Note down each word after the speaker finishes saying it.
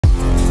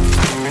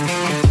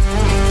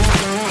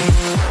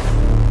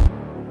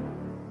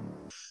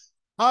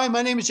Hi,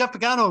 my name is Jeff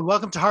Pagano, and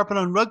welcome to Harpin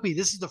on Rugby.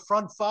 This is the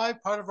front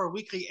five, part of our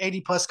weekly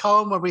 80 plus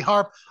column where we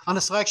harp on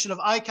a selection of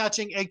eye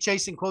catching, egg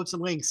chasing quotes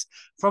and links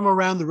from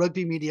around the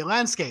rugby media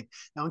landscape.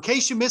 Now, in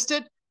case you missed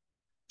it,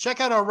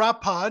 check out our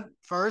rap pod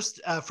first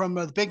from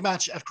the big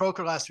match at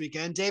Croker last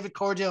weekend. David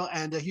Cordial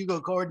and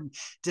Hugo Gordon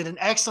did an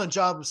excellent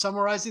job of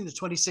summarizing the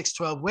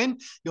 26-12 win.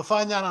 You'll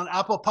find that on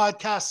Apple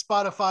Podcasts,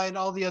 Spotify, and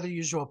all the other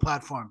usual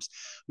platforms.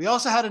 We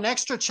also had an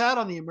extra chat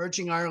on the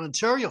Emerging Ireland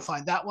Tour. You'll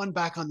find that one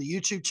back on the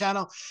YouTube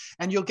channel,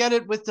 and you'll get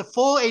it with the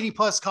full 80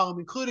 plus column,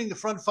 including the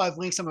front five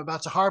links I'm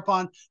about to harp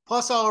on,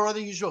 plus all our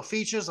other usual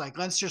features like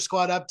Leinster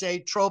Squad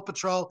Update, Troll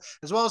Patrol,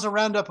 as well as a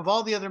roundup of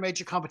all the other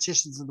major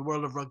competitions in the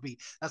world of rugby.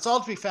 That's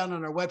all to be found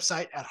on our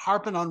website at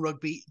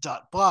harpinonrugby.blog.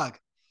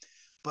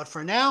 But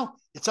for now,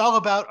 it's all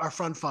about our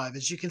front five.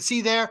 As you can see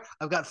there,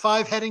 I've got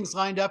five headings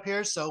lined up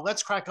here. So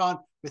let's crack on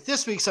with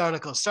this week's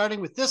article, starting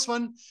with this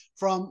one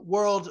from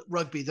World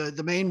Rugby,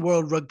 the main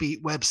World Rugby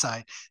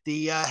website.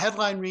 The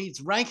headline reads,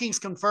 Rankings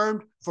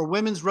Confirmed for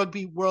Women's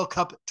Rugby World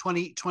Cup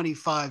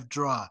 2025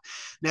 Draw.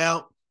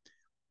 Now,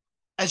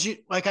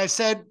 like I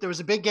said, there was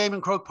a big game in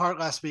Croke Park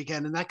last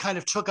weekend, and that kind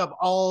of took up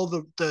all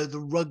the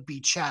rugby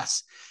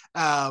chess.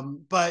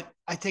 But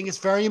I think it's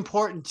very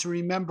important to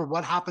remember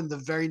what happened the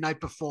very night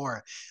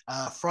before.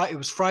 It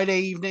was Friday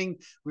evening.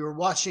 We were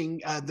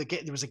watching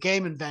there was a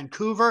game in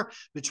Vancouver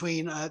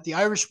between the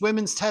Irish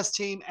women's test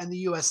team and the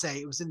USA.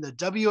 It was in the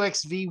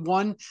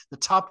WXV1, the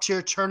top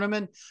tier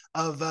tournament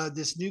of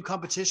this new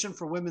competition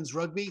for women's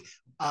rugby.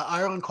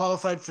 Ireland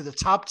qualified for the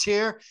top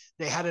tier.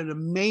 They had an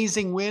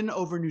amazing win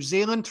over New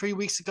Zealand 3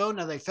 weeks ago.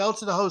 Now, they fell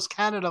to the host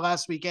Canada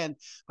last weekend,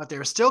 but they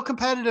were still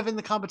competitive in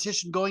the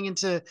competition going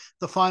into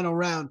the final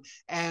round.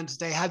 And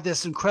they had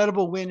this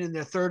incredible win in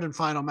their third and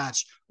final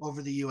match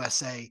over the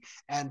USA.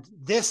 And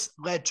this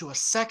led to a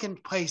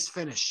second place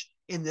finish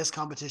in this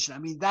competition. I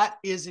mean, that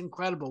is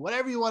incredible.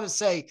 Whatever you want to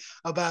say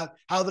about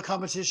how the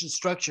competition is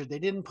structured, they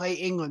didn't play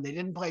England, they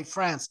didn't play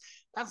France.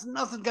 That's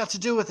nothing got to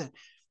do with it.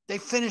 They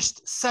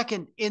finished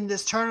second in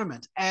this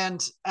tournament.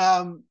 And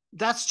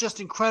that's just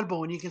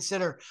incredible when you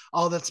consider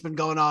all that's been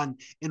going on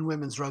in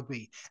women's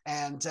rugby.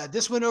 And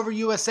this win over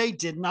USA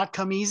did not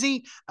come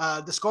easy.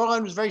 The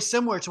scoreline was very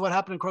similar to what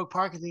happened in Croke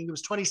Park. I think it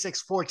was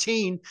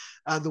 26-14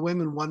 the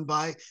women won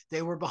by.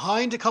 They were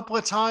behind a couple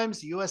of times.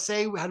 The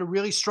USA had a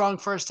really strong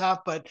first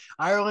half, but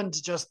Ireland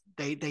just,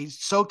 they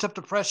soaked up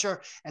the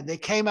pressure and they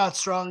came out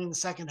strong in the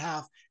second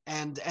half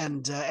and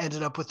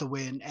ended up with the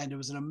win. And it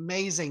was an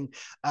amazing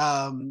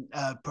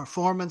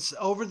performance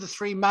over the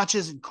three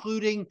matches,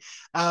 including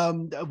a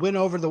win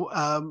over the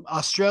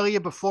Australia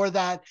before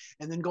that,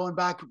 and then going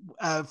back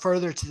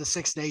further to the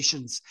Six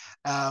Nations,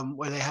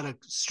 where they had a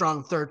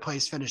strong third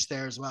place finish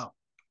there as well.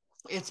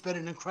 It's been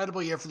an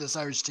incredible year for this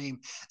Irish team,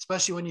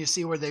 especially when you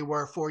see where they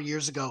were 4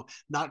 years ago,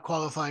 not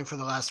qualifying for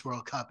the last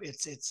World Cup.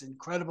 It's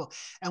incredible.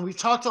 And we've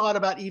talked a lot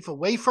about Aoife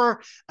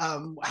Wafer,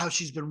 how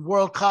she's been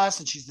world class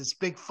and she's this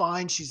big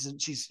find. She's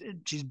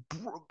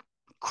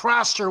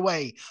crashed her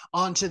way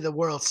onto the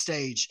world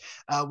stage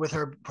with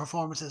her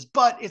performances.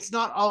 But it's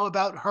not all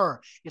about her.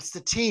 It's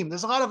the team.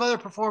 There's a lot of other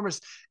performers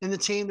in the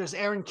team. There's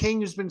Erin King,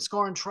 who's been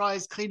scoring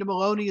tries. Cleena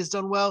Maloney has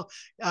done well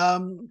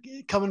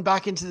coming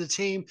back into the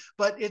team.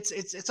 But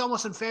it's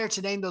almost unfair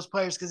to name those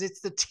players because it's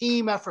the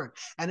team effort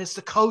and it's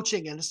the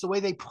coaching and it's the way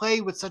they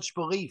play with such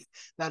belief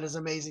that is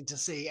amazing to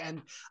see.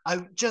 And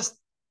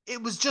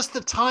it was just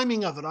the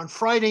timing of it. On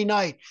Friday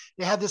night,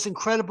 they had this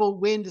incredible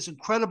win, this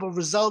incredible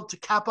result to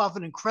cap off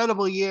an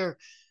incredible year.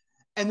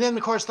 And then,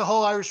 of course, the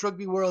whole Irish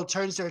rugby world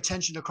turns their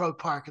attention to Croke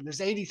Park, and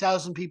there's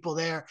 80,000 people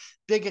there,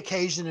 big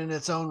occasion in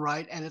its own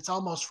right, and it's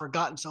almost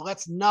forgotten. So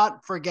let's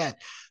not forget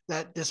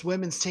that this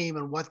women's team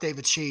and what they've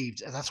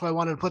achieved. And that's why I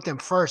wanted to put them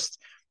first,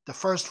 the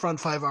first front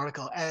five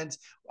article. And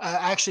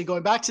actually,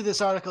 going back to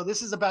this article,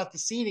 this is about the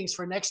seedings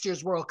for next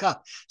year's World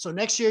Cup. So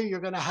next year,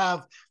 you're going to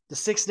have the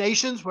Six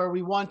Nations, where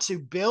we want to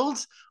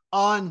build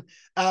on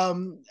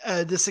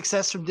the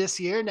success from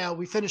this year. Now,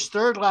 we finished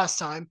third last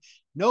time.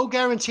 No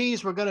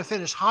guarantees we're going to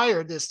finish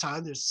higher this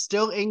time. There's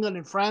still England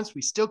and France.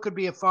 We still could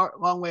be a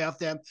long way off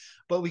them,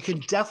 but we can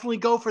definitely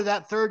go for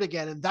that third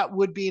again, and that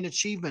would be an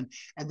achievement.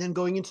 And then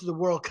going into the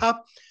World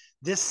Cup,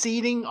 this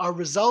seeding, our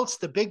results,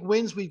 the big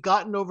wins we've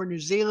gotten over New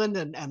Zealand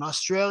and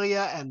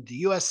Australia and the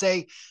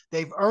USA,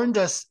 they've earned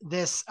us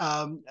this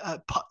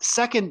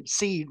second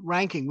seed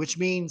ranking, which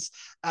means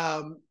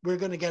we're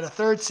going to get a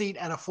third seed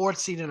and a fourth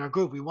seed in our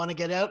group. We want to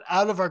get out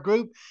of our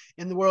group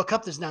in the World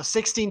Cup. There's now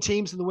 16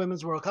 teams in the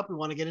Women's World Cup. We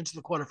want to get into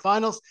the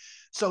quarterfinals.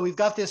 So we've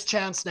got this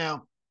chance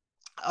now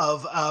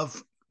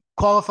of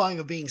qualifying,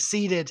 of being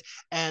seeded,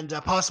 and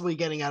possibly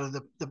getting out of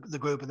the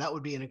group. And that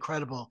would be an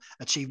incredible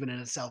achievement in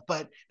itself.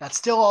 But that's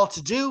still all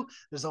to do.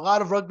 There's a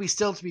lot of rugby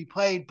still to be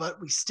played,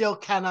 but we still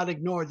cannot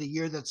ignore the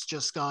year that's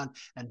just gone.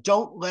 And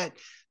don't let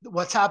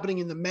what's happening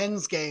in the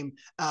men's game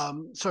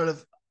sort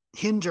of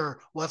hinder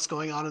what's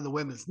going on in the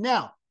women's.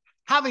 Now,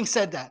 having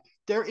said that,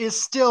 there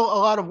is still a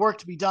lot of work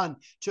to be done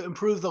to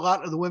improve the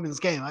lot of the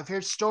women's game. I've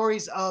heard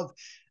stories of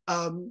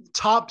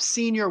top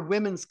senior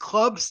women's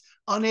clubs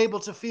unable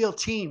to field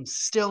teams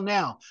still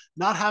now,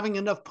 not having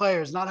enough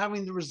players, not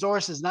having the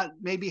resources, not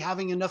maybe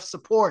having enough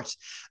support.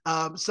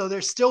 So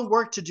there's still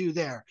work to do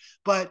there.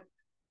 But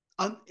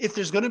if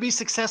there's going to be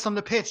success on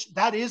the pitch,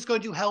 that is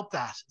going to help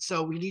that.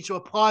 So we need to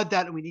applaud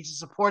that, and we need to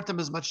support them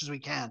as much as we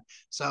can.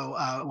 So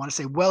I want to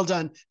say well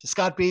done to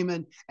Scott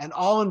Beeman and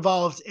all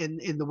involved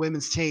in the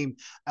women's team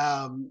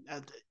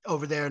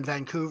over there in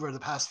Vancouver the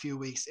past few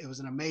weeks. It was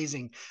an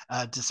amazing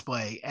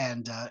display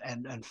and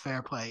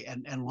fair play,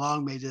 and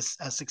long may this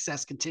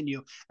success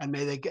continue, and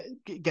may they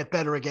get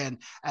better again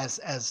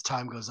as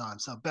time goes on.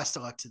 So best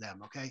of luck to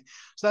them. Okay,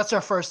 so that's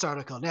our first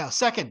article. Now,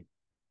 second.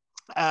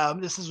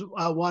 This is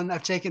one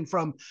I've taken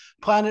from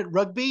Planet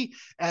Rugby,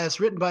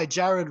 as written by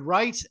Jared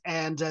Wright,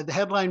 and the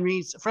headline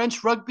reads,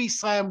 French rugby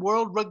slam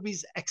world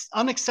rugby's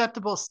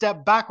unacceptable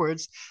step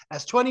backwards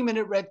as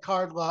 20-minute red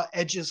card law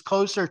edges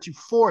closer to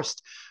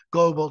forced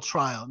global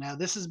trial. Now,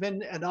 this has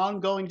been an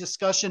ongoing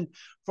discussion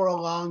for a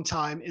long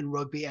time in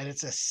rugby, and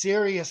it's a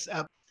serious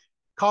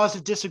cause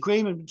of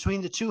disagreement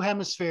between the two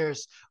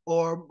hemispheres,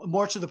 or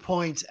more to the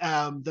point,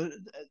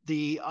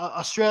 the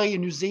Australia,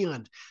 New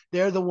Zealand.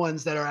 They're the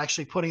ones that are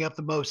actually putting up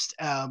the most,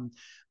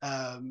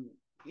 they're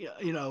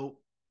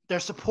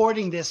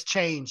supporting this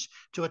change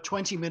to a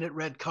 20-minute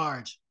red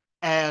card.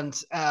 And,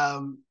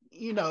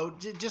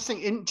 just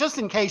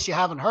in case you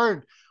haven't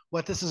heard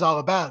what this is all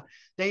about,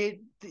 in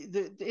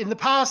the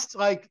past,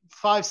 like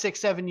 5,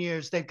 6, 7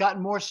 years, they've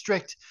gotten more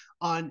strict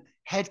on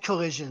head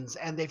collisions,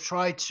 and they've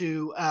tried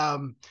to,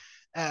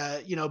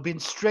 been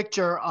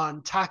stricter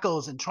on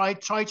tackles, and try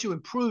to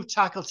improve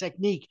tackle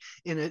technique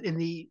in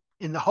the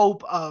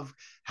hope of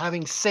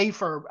having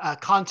safer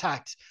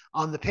contact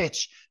on the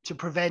pitch to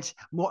prevent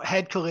more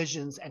head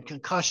collisions and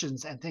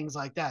concussions and things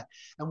like that.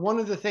 And one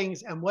of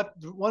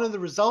the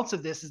results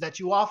of this is that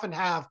you often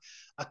have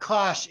a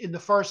clash in the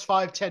first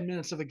 5-10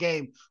 minutes of a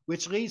game,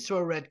 which leads to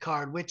a red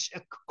card, which,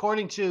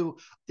 according to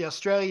the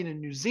Australian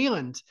and New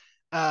Zealand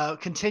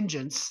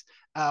contingents,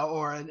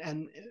 or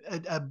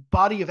a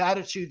body of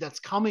attitude that's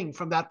coming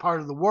from that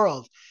part of the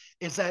world,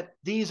 is that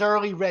these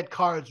early red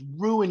cards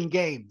ruin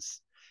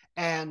games.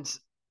 And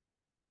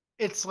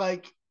it's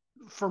like,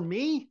 for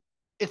me,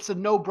 it's a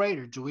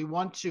no-brainer. Do we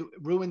want to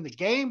ruin the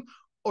game,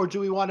 or do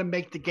we want to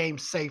make the game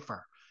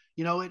safer?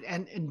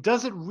 And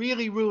does it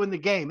really ruin the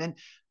game? And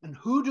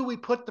who do we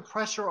put the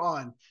pressure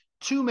on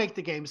to make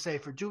the game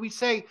safer? Do we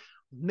say,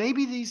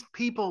 maybe these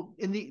people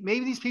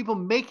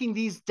making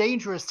these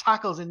dangerous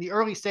tackles in the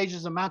early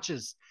stages of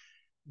matches,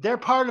 they're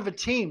part of a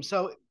team.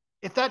 So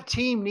if that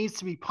team needs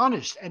to be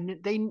punished, and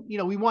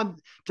we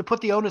want to put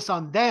the onus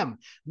on them,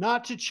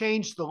 not to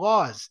change the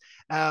laws.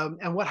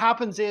 And what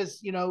happens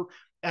is,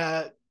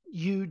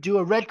 you do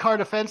a red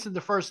card offense in the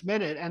first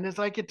minute, and it's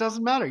like, it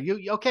doesn't matter.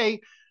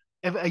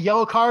 If a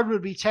yellow card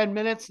would be 10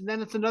 minutes, and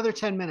then it's another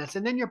 10 minutes,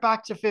 and then you're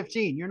back to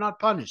 15. You're not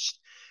punished.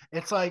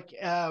 It's like,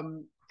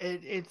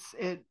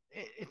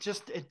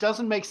 it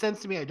doesn't make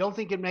sense to me. I don't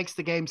think it makes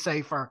the game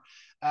safer.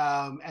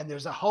 And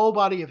there's a whole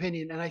body of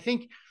opinion. And I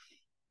think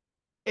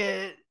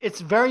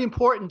it's very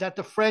important that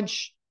the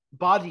French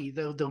body,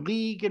 the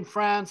league in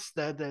France,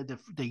 the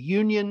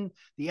union,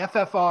 the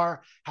FFR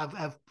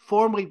have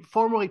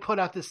formally put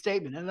out this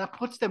statement, and that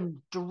puts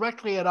them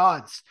directly at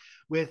odds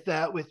with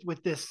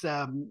this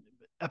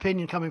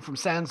opinion coming from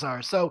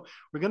Sanzar. So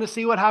we're going to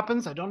see what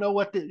happens. I don't know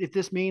if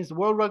this means. The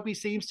World Rugby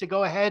seems to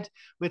go ahead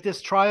with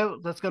this trial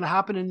that's going to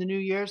happen in the new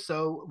year.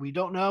 So we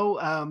don't know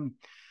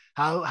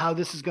how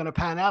this is going to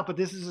pan out, but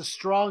this is a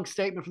strong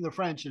statement from the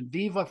French, and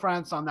vive la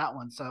France on that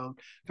one. So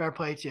fair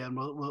play to you, and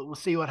we'll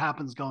see what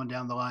happens going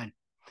down the line.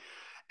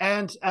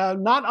 And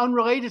not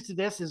unrelated to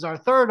this is our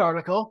third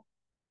article,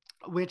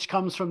 which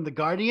comes from The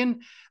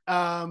Guardian.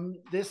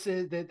 This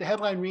is the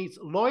headline reads,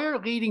 Lawyer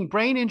leading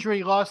brain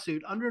injury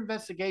lawsuit under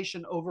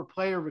investigation over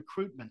player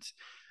recruitment.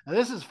 Now,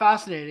 this is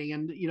fascinating.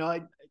 And,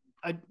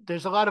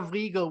 there's a lot of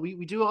legal,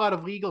 we do a lot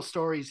of legal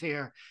stories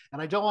here,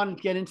 and I don't want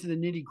to get into the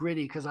nitty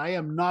gritty because I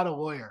am not a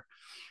lawyer,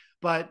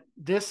 but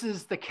this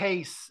is the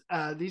case.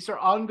 These are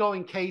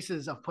ongoing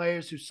cases of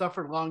players who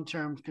suffered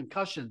long-term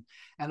concussion.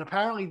 And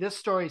apparently this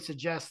story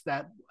suggests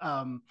that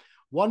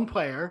one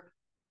player,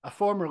 a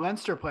former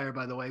Leinster player,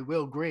 by the way,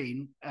 Will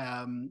Green,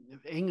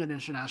 England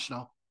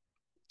international,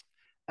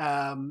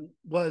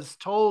 was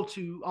told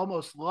to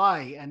almost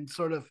lie and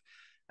sort of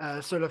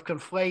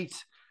conflate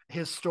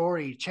his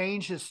story,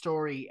 change his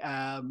story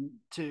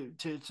to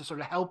sort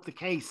of help the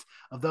case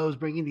of those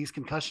bringing these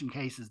concussion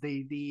cases.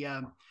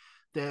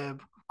 The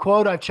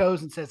quote I've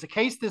chosen says, the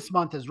case this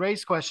month has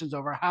raised questions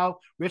over how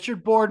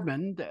Richard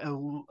Boardman,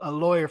 a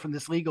lawyer from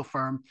this legal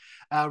firm,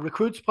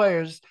 recruits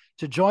players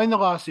to join the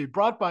lawsuit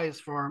brought by his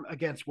firm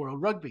against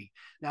World Rugby.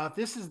 Now, if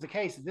this is the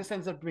case, if this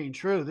ends up being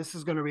true, this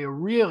is going to be a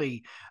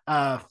really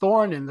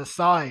thorn in the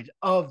side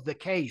of the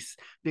case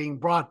being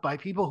brought by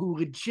people who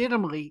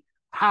legitimately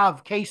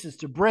have cases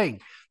to bring.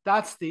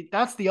 That's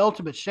the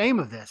ultimate shame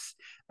of this.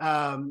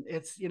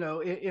 It's,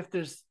 if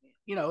there's,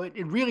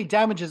 it really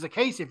damages the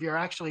case if you're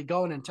actually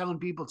going and telling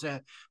people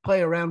to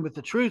play around with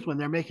the truth when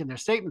they're making their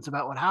statements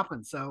about what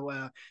happened. So,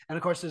 and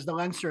of course, there's the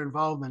Leinster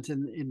involvement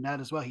in that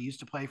as well. He used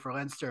to play for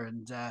Leinster,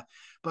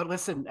 but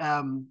listen,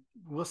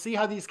 we'll see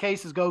how these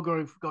cases go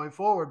going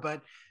forward.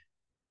 But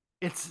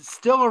it's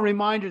still a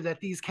reminder that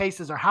these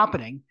cases are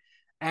happening,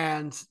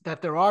 and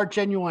that there are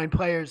genuine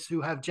players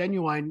who have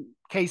genuine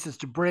cases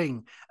to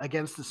bring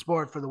against the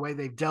sport for the way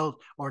they've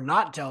dealt or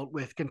not dealt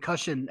with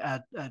concussion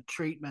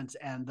treatment,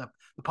 and the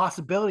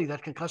possibility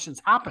that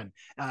concussions happen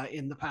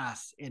in the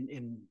past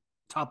in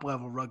top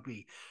level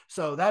rugby.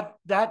 So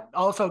that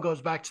also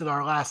goes back to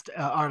our last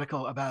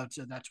article about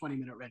that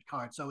 20-minute red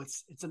card. So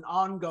it's an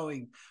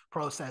ongoing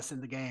process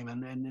in the game,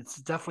 and it's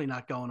definitely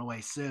not going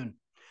away soon.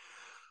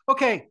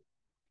 Okay.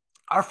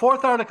 Our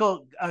fourth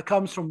article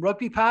comes from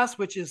Rugby Pass,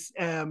 which is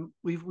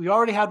we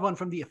already had one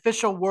from the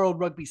official World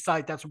Rugby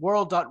site. That's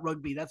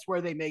world.rugby. That's where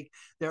they make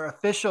their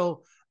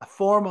official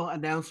formal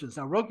announcements.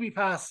 Now, Rugby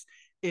Pass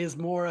is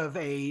more of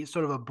a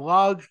sort of a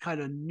blog,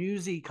 kind of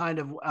newsy kind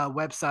of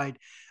website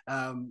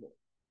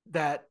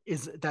that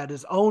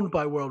is owned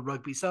by World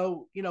Rugby.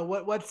 So,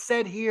 what's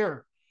said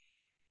here,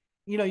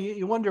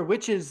 you wonder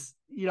which is,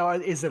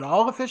 is it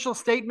all official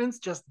statements,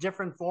 just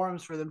different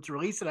forums for them to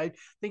release it? I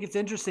think it's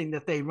interesting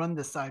that they run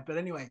this site. But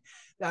anyway,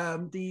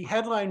 the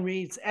headline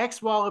reads,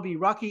 ex-Wallaby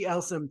Rocky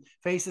Elsom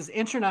faces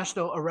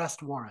international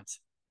arrest warrant.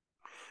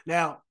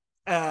 Now,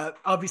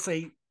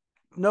 obviously,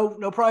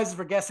 no prizes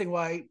for guessing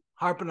why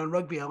Harpin on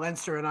Rugby, a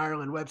Leinster and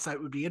Ireland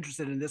website, would be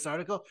interested in this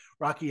article.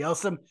 Rocky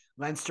Elsom,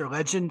 Leinster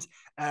legend.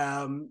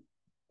 And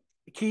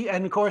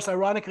of course,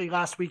 ironically,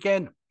 last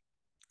weekend,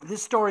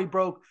 this story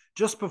broke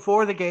just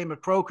before the game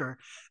at Croker.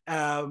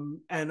 And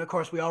of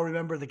course, we all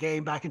remember the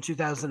game back in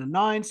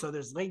 2009. So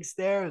there's links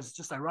there. It's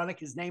just ironic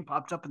his name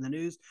popped up in the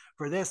news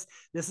for this.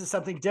 This is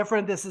something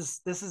different. This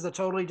is a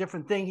totally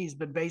different thing. He's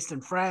been based in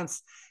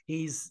France.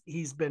 He's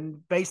been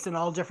based in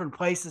all different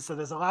places. So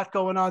there's a lot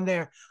going on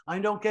there.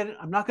 I'm not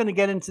going to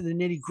get into the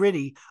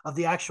nitty-gritty of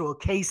the actual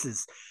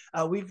cases.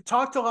 We've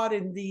talked a lot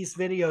in these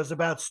videos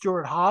about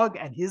Stuart Hogg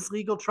and his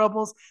legal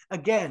troubles.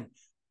 Again,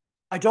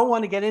 I don't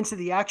want to get into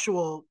the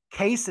actual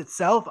case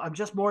itself. I'm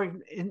just more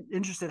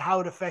interested how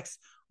it affects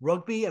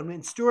rugby. I mean,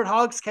 in Stuart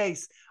Hogg's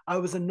case, I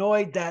was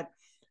annoyed that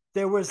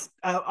there was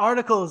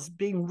articles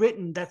being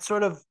written that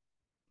sort of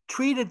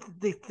treated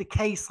the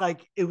case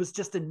like it was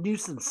just a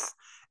nuisance.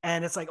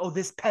 And it's like, oh,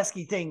 this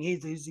pesky thing.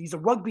 He's a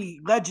rugby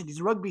legend. He's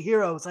a rugby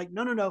hero. It's like,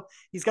 no.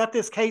 He's got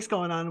this case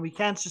going on, and we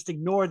can't just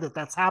ignore that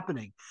that's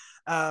happening.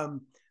 But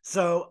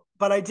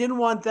I didn't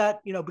want that,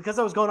 because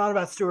I was going on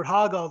about Stuart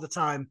Hogg all the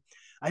time.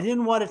 I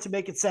didn't want it to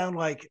make it sound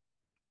like,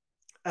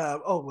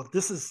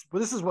 this is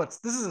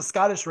a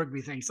Scottish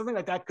rugby thing. Something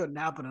like that couldn't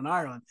happen in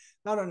Ireland.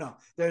 No.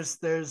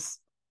 There's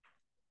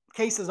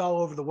cases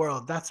all over the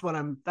world. That's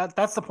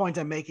the point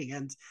I'm making.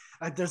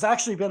 And there's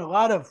actually been a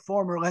lot of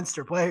former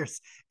Leinster players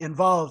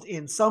involved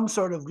in some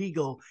sort of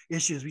legal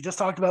issues. We just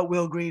talked about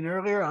Will Green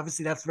earlier.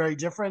 Obviously, that's very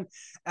different.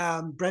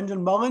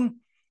 Brendan Mullen,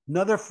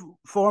 another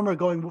former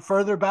going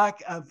further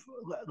back, of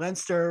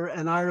Leinster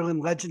and Ireland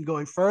legend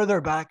going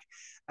further back.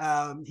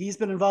 He's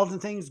been involved in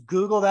things.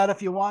 Google that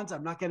if you want.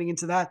 I'm not getting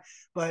into that,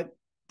 but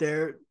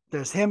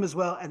there's him as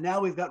well. And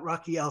now we've got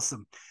Rocky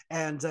Elsom.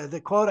 And the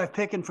quote I've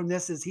picked from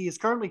this is, he is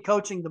currently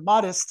coaching the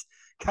Modest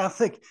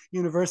Catholic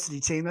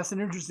University team. That's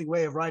an interesting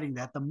way of writing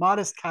that. The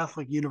Modest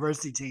Catholic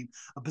University team,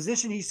 a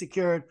position he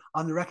secured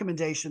on the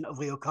recommendation of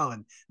Leo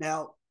Cullen.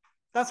 Now,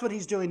 that's what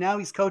he's doing now.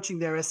 He's coaching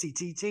their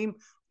SCT team.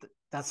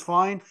 That's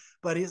fine.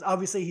 But he's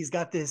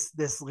got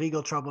this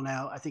legal trouble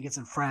now. I think it's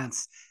in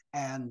France.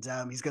 And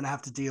he's going to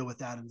have to deal with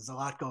that. And there's a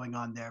lot going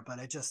on there. But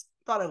I just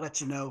thought I'd let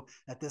you know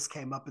that this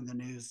came up in the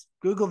news.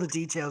 Google the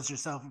details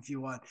yourself if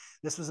you want.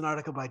 This was an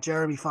article by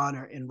Jeremy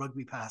Fauner in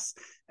Rugby Pass.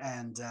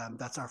 And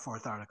that's our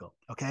fourth article.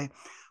 Okay.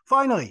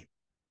 Finally,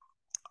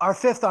 our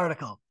fifth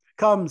article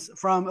comes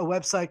from a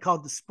website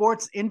called the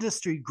Sports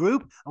Industry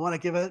Group. I want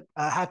to give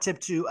a hat tip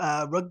to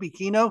Rugby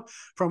Kino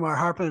from our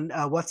Harpin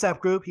WhatsApp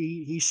group.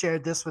 He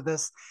shared this with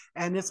us,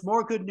 and it's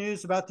more good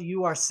news about the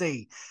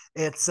URC.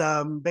 It's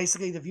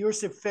basically the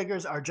viewership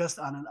figures are just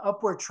on an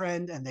upward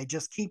trend, and they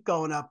just keep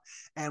going up.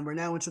 And we're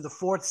now into the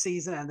fourth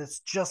season, and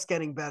it's just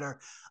getting better.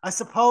 I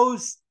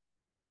suppose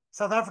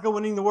South Africa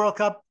winning the World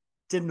Cup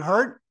didn't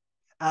hurt.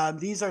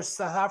 These are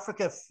South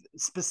Africa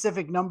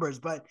specific numbers,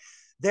 but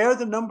they're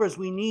the numbers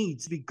we need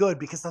to be good,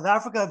 because South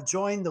Africa have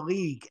joined the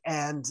league,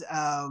 and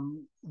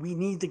we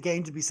need the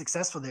game to be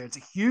successful there. It's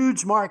a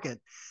huge market.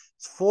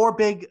 It's 4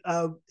 big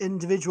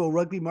individual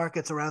rugby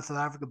markets around South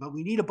Africa, but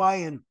we need a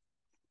buy-in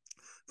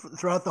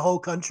throughout the whole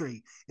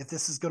country if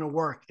this is going to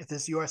work, if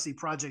this URC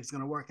project is going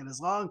to work. And as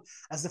long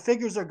as the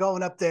figures are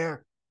going up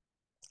there,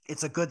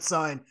 it's a good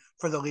sign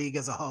for the league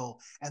as a whole.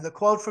 And the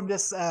quote from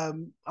this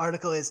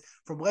article is,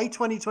 from late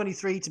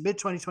 2023 to mid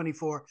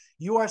 2024,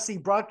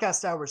 URC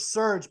broadcast hours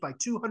surged by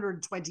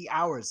 220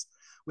 hours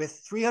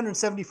with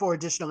 374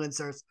 additional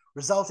inserts,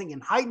 resulting in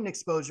heightened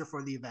exposure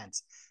for the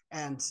event.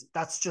 And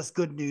that's just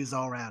good news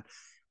all around.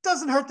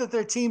 doesn't hurt that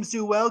their teams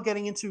do well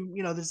getting into,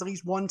 there's at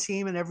least one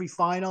team in every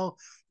final.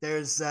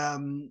 There's,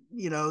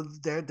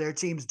 their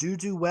teams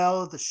do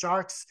well. The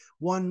Sharks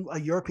won a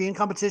European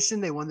competition.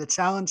 They won the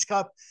Challenge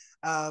Cup.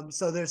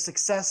 So there's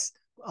success,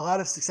 a lot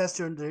of success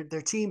to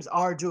their teams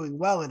are doing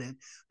well in it,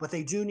 but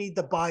they do need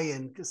the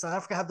buy-in. South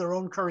Africa have their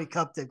own Curry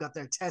Cup. They've got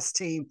their test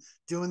team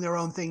doing their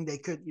own thing. They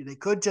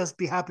could just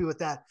be happy with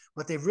that,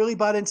 but they've really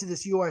bought into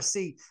this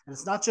URC, and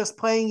it's not just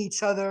playing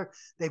each other.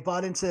 They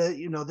bought into,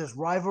 there's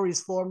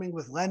rivalries forming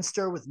with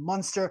Leinster, with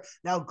Munster.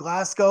 Now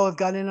Glasgow have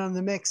got in on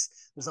the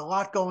mix. There's a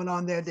lot going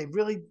on there. They've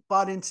really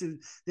bought into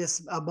this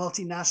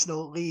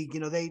multinational league.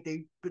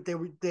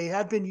 They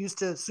had been used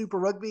to Super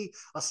Rugby,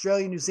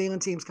 Australia, New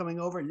Zealand teams coming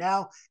over.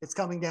 Now it's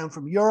coming down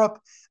from Europe,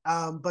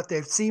 but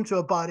they seem to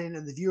have bought in,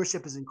 and the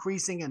viewership is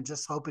increasing, and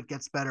just hope it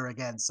gets better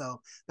again.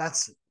 So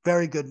that's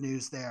very good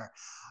news there.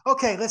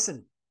 Okay,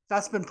 listen,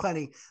 that's been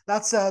plenty.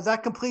 That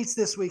completes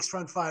this week's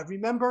Front Five.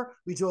 Remember,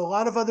 we do a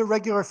lot of other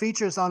regular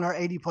features on our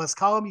 80 plus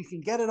column. You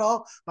can get it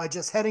all by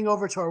just heading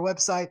over to our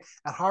website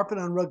at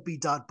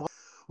harpinonrugby.blog.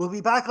 We'll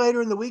be back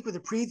later in the week with a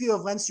preview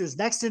of Leinster's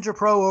next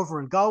Interpro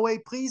over in Galway.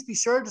 Please be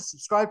sure to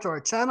subscribe to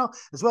our channel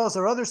as well as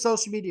our other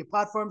social media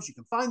platforms. You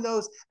can find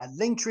those at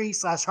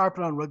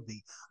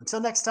linktree/harpinonrugby.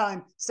 Until next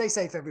time, stay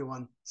safe,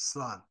 everyone.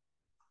 Slán.